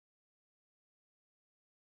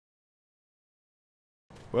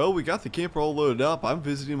Well, we got the camper all loaded up. I'm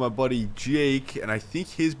visiting my buddy Jake, and I think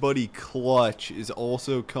his buddy Klutch is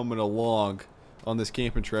also coming along on this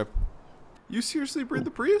camping trip. You seriously bring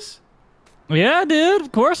the Prius? Yeah, I did.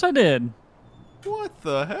 Of course I did. What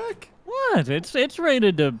the heck? What? It's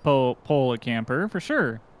rated to pull a camper for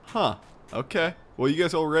sure. Huh. Okay. Well, you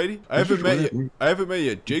guys all ready? I haven't met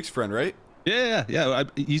you. Jake's friend, right? Yeah.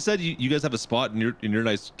 You said you guys have a spot in your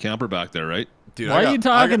nice camper back there, right? Dude, why are you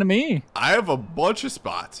talking to me? I have a bunch of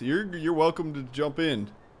spots. You're welcome to jump in.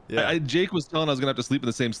 Yeah. Jake was telling I was gonna have to sleep in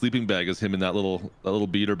the same sleeping bag as him in that little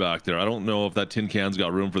beater back there. I don't know if that tin can's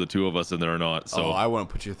got room for the two of us in there or not. So I wouldn't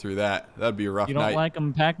put you through that. That'd be a rough night. You don't like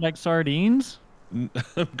them packed like sardines? I'm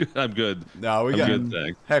good. No, I'm good,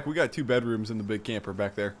 thanks. Heck, we got 2 bedrooms in the big camper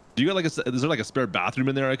back there. Do you got is there like a spare bathroom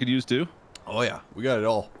in there I could use too? Oh yeah, we got it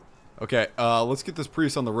all. Okay, let's get this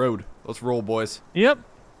Prius on the road. Let's roll, boys. Yep.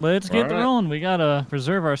 Let's get rolling. We gotta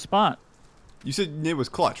preserve our spot. You said your name was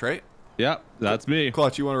Klutch, right? Yeah, that's me.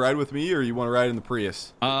 Klutch, you want to ride with me, or you want to ride in the Prius?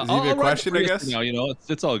 Is I'll even a question, I guess? Now,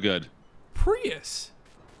 it's all good. Prius?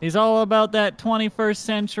 He's all about that 21st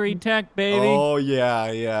century tech, baby. Oh,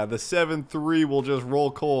 yeah. The 7.3 will just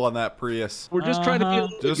roll coal on that Prius. We're just trying to be a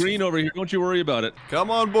little green over here. Don't you worry about it.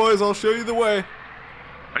 Come on, boys. I'll show you the way.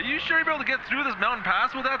 Are you sure you'll be able to get through this mountain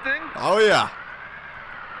pass with that thing? Oh, yeah.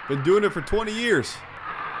 Been doing it for 20 years.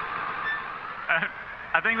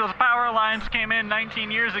 I think those power lines came in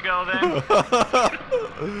 19 years ago then. You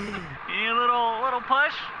need a little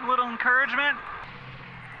push, a little encouragement?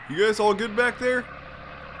 You guys all good back there?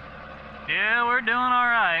 Yeah, we're doing all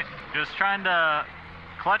right.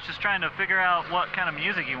 Klutch is trying to figure out what kind of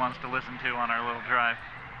music he wants to listen to on our little drive.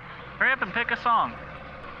 Hurry up and pick a song.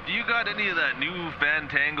 Do you got any of that new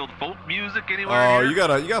fantangled folk music anywhere Oh, here? you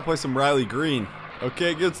gotta play some Riley Green.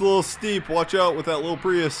 Okay, it gets a little steep. Watch out with that little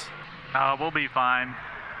Prius. Oh, we'll be fine.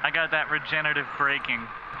 I got that regenerative braking.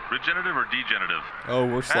 Regenerative or degenerative? Oh,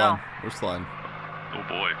 we're sliding. We're sliding. Oh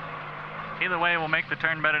boy. Either way, we'll make the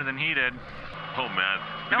turn better than he did. Oh man.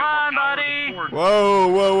 Come on, buddy.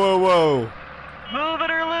 Whoa. Move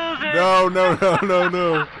it or lose it. No.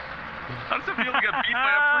 How does it feel to get beat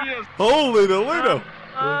by a Prius? Holy Toledo.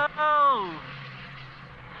 Oh.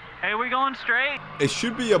 Hey, we going straight? It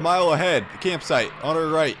should be a mile ahead. The campsite on our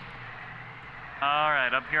right. All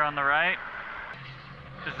right, up here on the right.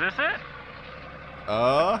 Is this it?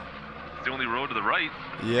 It's the only road to the right.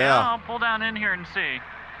 Yeah. I'll pull down in here and see.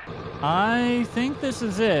 I think this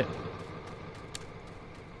is it.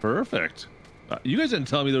 Perfect. You guys didn't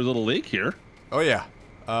tell me there was a little lake here. Oh yeah.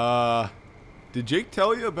 Did Jake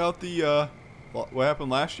tell you about the what happened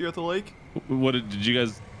last year at the lake? What did you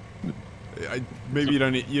guys? Maybe you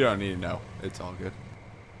don't need to know. It's all good.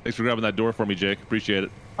 Thanks for grabbing that door for me, Jake. Appreciate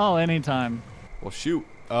it. Oh, anytime. Well, shoot.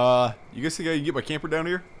 You guys think I can get my camper down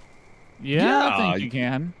here? Yeah, I think you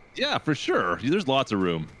can. Yeah, for sure. There's lots of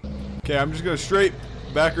room. Okay, I'm just gonna straight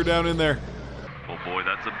back her down in there. Oh boy,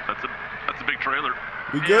 that's a big trailer.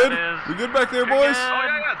 We Yeah, good? it is. We good back there, You're boys? good. Oh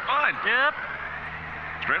yeah, it's fine. Yep,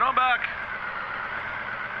 Straight on back.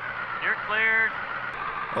 you're cleared.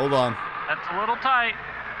 Hold on. That's a little tight.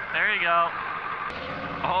 There you go.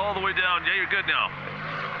 All the way down. Yeah, you're good now.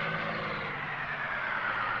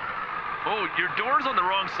 Oh, your door's on the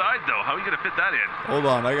wrong side though. How are you gonna fit that in? Hold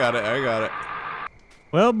on. I got it.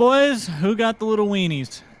 Well, boys, who got the little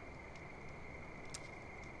weenies?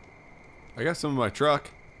 I got some in my truck.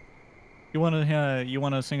 You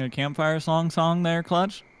wanna sing a campfire song there,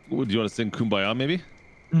 Klutch? Do you want to sing Kumbaya, maybe?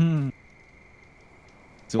 Mm.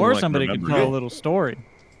 It's the only Or one I can somebody could remember. tell a little story.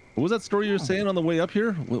 What was that story you were saying on the way up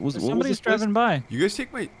here? What was Somebody's this place? driving by. You guys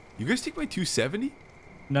take my 270?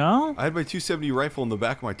 No? I had my 270 rifle in the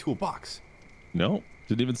back of my toolbox. No,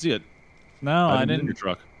 didn't even see it. No, I In your didn't.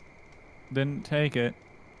 truck. Didn't take it.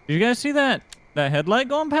 Did you guys see that headlight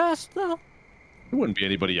going past though? There wouldn't be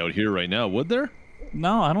anybody out here right now, would there?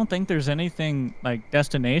 No, I don't think there's anything like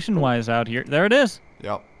destination-wise out here. There it is.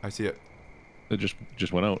 Yep, I see it. It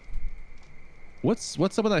just went out. What's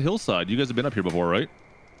up on that hillside? You guys have been up here before, right?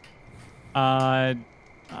 I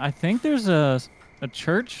think there's a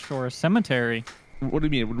church or a cemetery. What do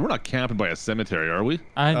you mean? We're not camping by a cemetery, are we?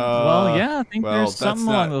 Well, yeah, I think well, there's that's something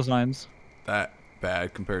not- along those lines. That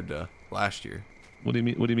bad compared to last year. What do you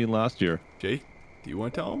mean? What do you mean last year? Jake, do you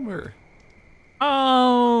want to tell him or?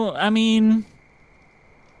 Oh, I mean,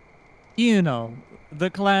 you know, the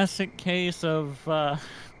classic case of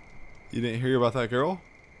You didn't hear about that girl?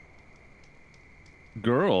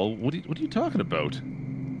 Girl, what are you talking about?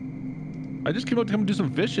 I just came out to come do some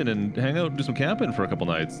fishing and hang out, do some camping for a couple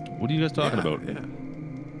nights. What are you guys talking about? Yeah.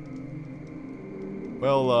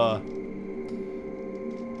 Well,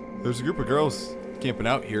 there's a group of girls camping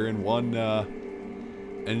out here, and one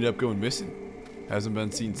ended up going missing. Hasn't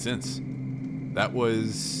been seen since. That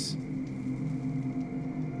was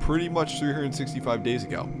pretty much 365 days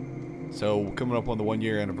ago. So coming up on the 1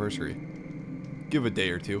 year anniversary. Give a day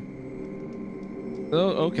or two.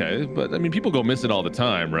 Oh, okay, but I mean, people go missing all the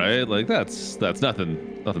time, right? Like that's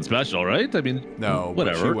nothing special, right? I mean, No,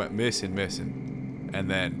 whatever. but she went missing, and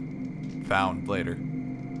then found later.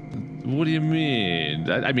 What do you mean?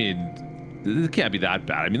 I mean, it can't be that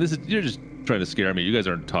bad. I mean, you're just trying to scare me. You guys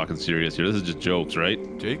aren't talking serious here. This is just jokes, right?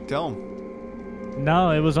 Jake, tell him.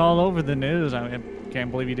 No, it was all over the news. I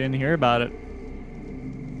can't believe you didn't hear about it.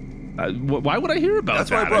 Why would I hear about That's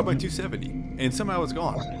that? why I brought my 270, and somehow it's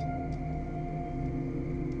gone.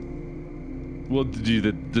 Well,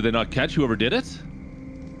 did they not catch whoever did it?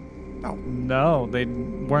 No. No, they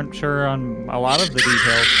weren't sure on a lot of the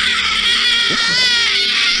details. What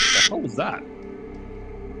the hell was that?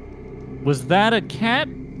 Was that a cat?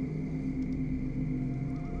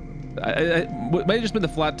 It might have just been the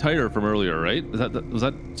flat tire from earlier, right? Was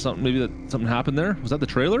that something? Maybe something happened there. Was that the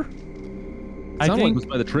trailer? I Sounded like think it was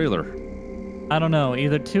by the trailer. I don't know.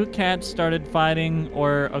 Either two cats started fighting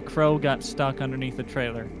or a crow got stuck underneath the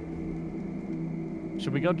trailer.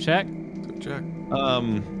 Should we go check? Go check.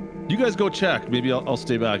 You guys go check. Maybe I'll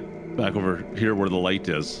stay back over here where the light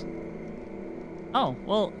is. Oh,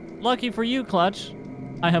 well, lucky for you, Clutch.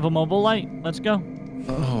 I have a mobile light. Let's go.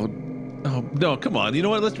 Oh no! Come on. You know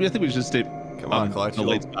what? I think we should stay. Come on, Clutch. The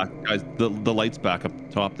lights back, guys. The lights back up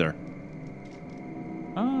top there.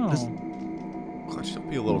 Oh. Clutch, don't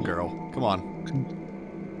be a little girl. Come on.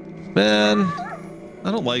 Man,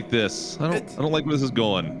 I don't like this. I don't like where this is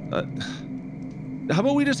going. How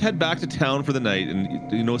about we just head back to town for the night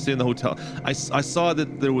and stay in the hotel? I saw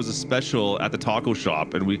that there was a special at the taco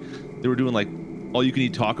shop and they were doing like all you can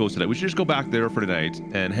eat tacos tonight. We should just go back there for tonight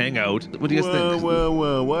and hang out. What do you guys think?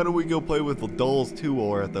 Whoa. Why don't we go play with the dolls too while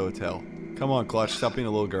we're at the hotel? Come on, Clutch. Stop being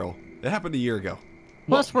a little girl. It happened a year ago.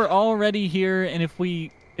 Plus, we're already here, and if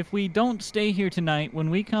we don't stay here tonight, when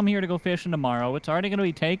we come here to go fishing tomorrow, it's already going to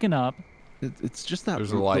be taken up. It's just that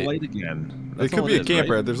There's a light. again. It could be a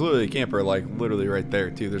camper. Right? There's literally a camper, like literally right there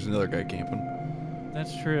too. There's another guy camping.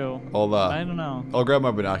 That's true. I don't know. I'll grab my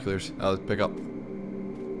binoculars. I'll pick up.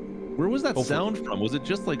 Where was that sound from? Was it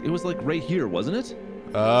just like it was like right here, wasn't it?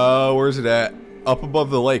 Where's it at? Up above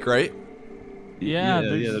the lake, right? Yeah.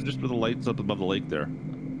 Yeah. Just where the lights up above the lake there.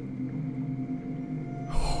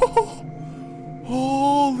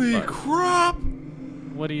 Holy crap!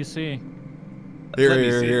 What do you see? Here. Let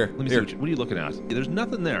me see. What are you looking at? There's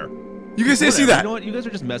nothing there. You guys didn't see that? You know what? You guys are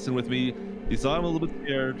just messing with me. You saw I'm a little bit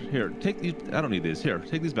scared. Here, take these. I don't need these. Here,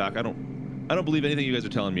 take these back. I don't believe anything you guys are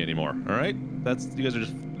telling me anymore. All right? You guys are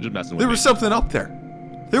just messing with me. There was something up there.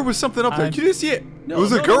 There was something up there. You didn't see it. No, it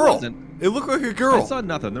was a there girl. wasn't. It looked like a girl. I saw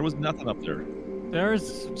nothing. There was nothing up there.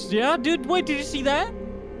 Yeah, dude. Wait, did you see that?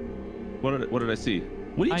 What did I see?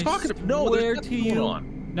 What are you talking about? No, there's nothing going on.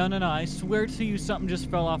 No. I swear to you, something just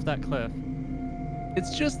fell off that cliff.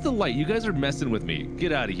 It's just the light. You guys are messing with me.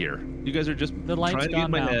 Get out of here. You guys are just trying to get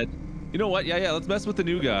in my head. You know what? Yeah. Let's mess with the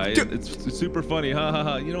new guy. It's super funny. Ha ha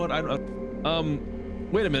ha. You know what?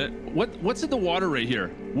 Wait a minute. What's in the water right here?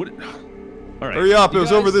 What? All right. Hurry up! It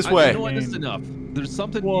was over this way. You know what? This is enough. There's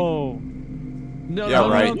something. Whoa. No,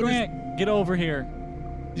 Grant, get over here.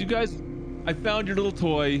 You guys, I found your little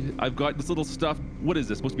toy. I've got this little stuff. What is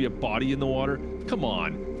this? Supposed to be a body in the water? Come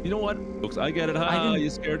on. You know what, folks? I get it. Ha! You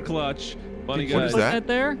scared Clutch. Funny guy. Did you put that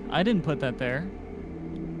there? I didn't put that there.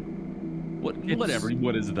 Whatever.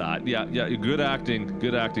 What is that? Yeah. Good acting.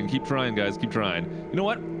 Good acting. Keep trying, guys. Keep trying. You know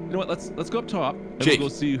what? Let's go up top. And Jake, we'll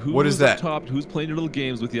go see what is that? Up top, who's playing your little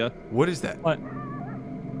games with you. What is that? What?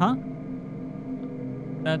 Huh?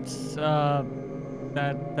 That's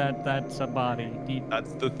that's a body.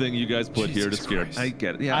 That's the thing you guys put here to scare. I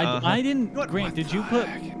get it. Yeah. I didn't. Grant, did you put?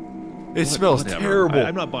 It smells terrible.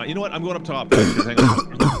 I'm not buying. You know what? I'm going up top. Hang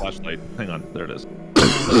on. Flashlight. Hang on. There it is.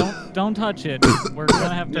 Don't touch it. We're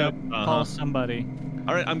gonna have to call somebody.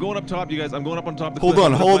 All right, I'm going up top, you guys. I'm going up on top. Hold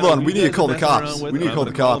on. We need to call the cops. We need to call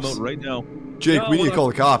the cops right now. Jake, we need to call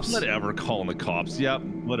the cops. Whatever, calling the cops. Yep,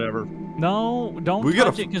 whatever. No, don't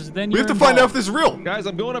touch it, because then we have to find out if this is real. Guys,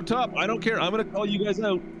 I'm going up top. I don't care. I'm gonna call you guys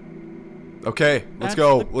out. Okay, let's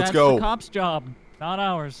go. Let's go. That's the cops' job, not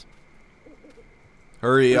ours.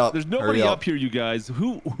 Hurry up. There's nobody up here, you guys.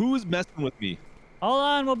 Who is messing with me? Hold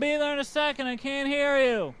on, we'll be there in a second. I can't hear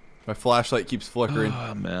you. My flashlight keeps flickering.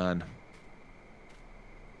 Oh man.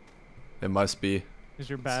 It must be. Is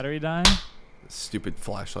your battery dying? Stupid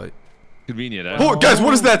flashlight. Convenient, eh? Oh, guys,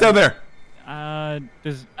 what is that down there?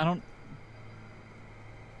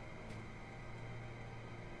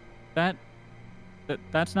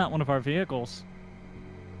 That's not one of our vehicles.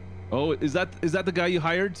 Oh, is that the guy you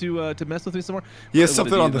hired to mess with me somewhere? He has What,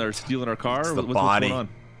 something is he on in the. there stealing our car. It's the What's body. going on?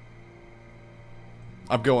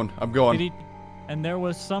 I'm going. And there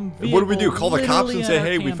was some vehicle. What do we do? Call the cops and literally say, at our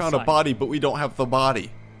 "Hey, we found a campsite. body, but we don't have the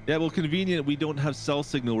body." Yeah, well, convenient. We don't have cell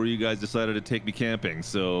signal where you guys decided to take me camping.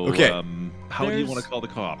 So, Okay. How do you There's- want to call the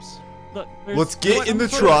cops? Look, Let's there's get in the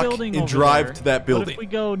some sort of truck building and over drive there. to that What building. if we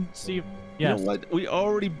go and see? You Yes. know what? We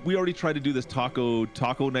already tried to do this taco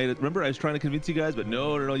night. Remember, I was trying to convince you guys, but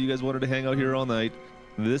no. You guys wanted to hang out here all night.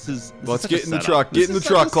 This is. Let's such a get in the setup. truck. This Get in is the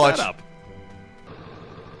such truck, a Clutch. setup.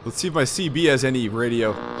 Let's see if my CB has any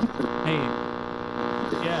radio. Hey.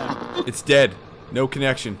 Yeah. It's dead. No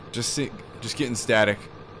connection. Just getting static.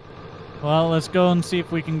 Well, let's go and see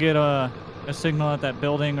if we can get a signal at that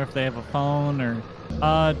building, or if they have a phone, or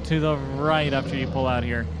to the right after you pull out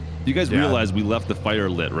here. You guys Yeah. realize we left the fire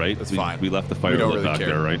lit, right? That's we, fine. We left the fire don't lit really back care.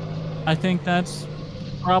 there, right? I think that's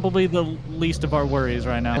probably the least of our worries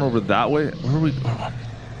right now. Over that way. Where are we?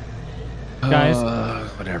 Guys.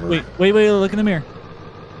 Whatever. Wait, look in the mirror.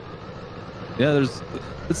 Yeah, there's.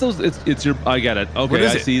 It's your. I get it. Okay, What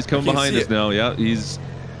is I it? see. He's coming I can't behind see us it. now. Yeah, he's.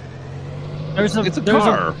 It's a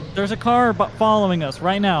car. There's a car following us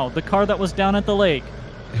right now. The car that was down at the lake.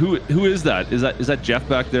 Who is that? Is that Jeff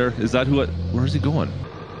back there? Is that who? Where is he going?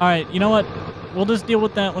 All right, you know what? We'll just deal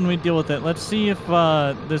with that when we deal with it. Let's see if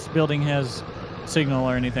this building has signal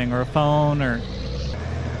or anything, or a phone, or.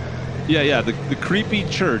 Yeah. The creepy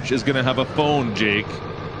church is gonna have a phone, Jake.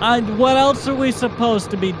 What else are we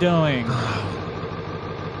supposed to be doing?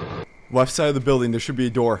 Left side of the building. There should be a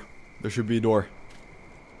door.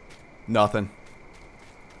 Nothing.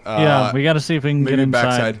 Yeah, we got to see if we can get Maybe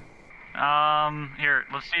inside. backside. Here,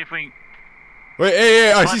 let's see if we. Wait,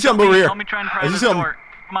 hey! I see something over here. Help me try and pry I see this something. door.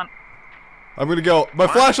 Come on. I'm gonna go. My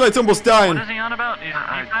flashlight's almost dying. What is he on about? You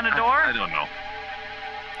found a door? I don't know.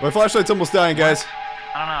 My flashlight's almost dying, guys.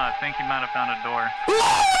 I don't know. I think he might have found a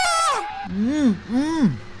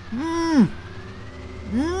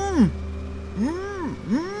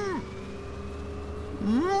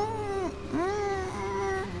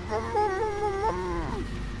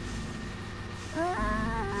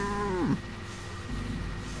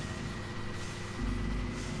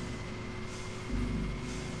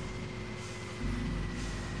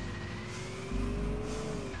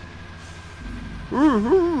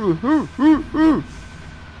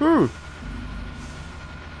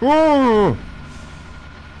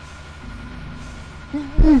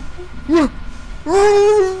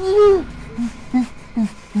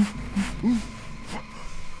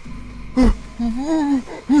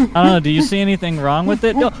I don't know. Do you see anything wrong with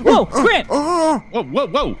it? No. Whoa, Grant!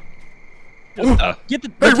 Whoa! Get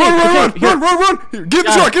the. Hey, tape, run! here. Get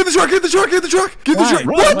in the truck! Get in the truck!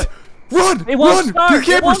 Why? Run! It won't start. To the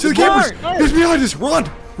campers! It won't start. He's behind us!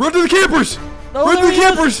 Run to the campers! Oh, Run to there the he is.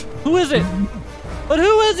 campers! Who is it? But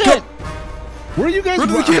who is it? Go. Where are you guys? Run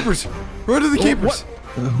to the campers! Run to the campers!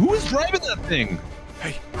 Who is driving that thing?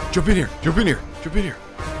 Hey, jump in here!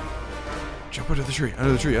 Jump under the tree!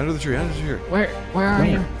 Where are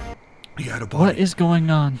you? He had a body. What is going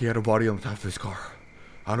on? He had a body on the top of his car.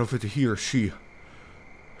 I don't know if it's a he or she.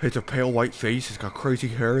 It's a pale white face. It's got crazy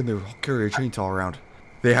hair, and they carry a chainsaw around.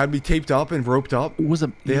 They had me taped up and roped up.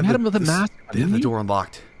 They had him with a mask. They had the door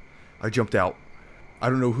unlocked. I jumped out. I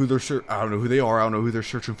don't know who I don't know who they are. I don't know who they're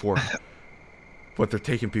searching for. But they're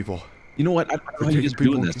taking people. You know what? I don't know why you're just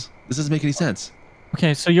doing this. This doesn't make any sense.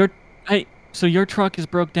 Okay, so your truck is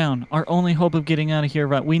broke down. Our only hope of getting out of here,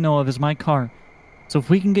 right, we know of, is my car. So if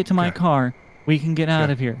we can get to my car, we can get out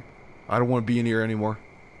of here. I don't want to be in here anymore.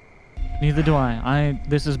 Neither do I.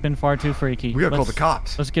 This has been far too freaky. We gotta call the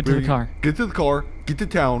cops. Let's get to the car. Get to the car. Get to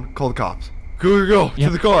town. Call the cops. Go. To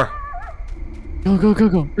Yep. the car. Go.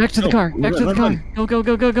 Back to the car. Back to the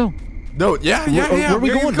car. Go. No, yeah. Where are we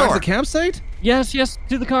get in going? the Back to car. the campsite? Yes,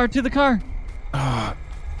 to the car.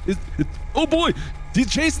 Oh boy, he's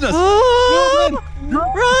chasing us. Oh,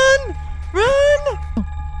 run!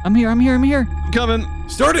 I'm here. I'm coming.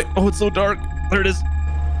 Start it. Oh, it's so dark. There it is.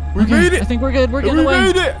 We made it. I think we're good. We're We getting away.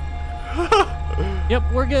 made it. Yep,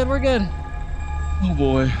 we're good. Oh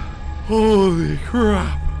boy. Holy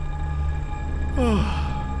crap.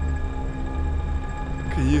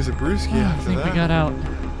 Could use a brewski I after think that. we got out.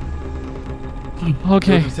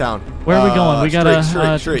 Okay, Go to town. where are we going? We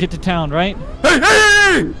gotta straight. get to town, right?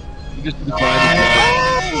 Hey! You just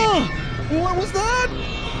drive. What was that?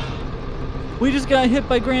 We just got hit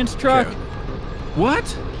by Grant's truck. Okay. What?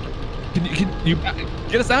 Can you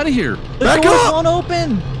get us out of here? The Back doors up! won't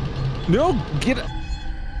open. No, get.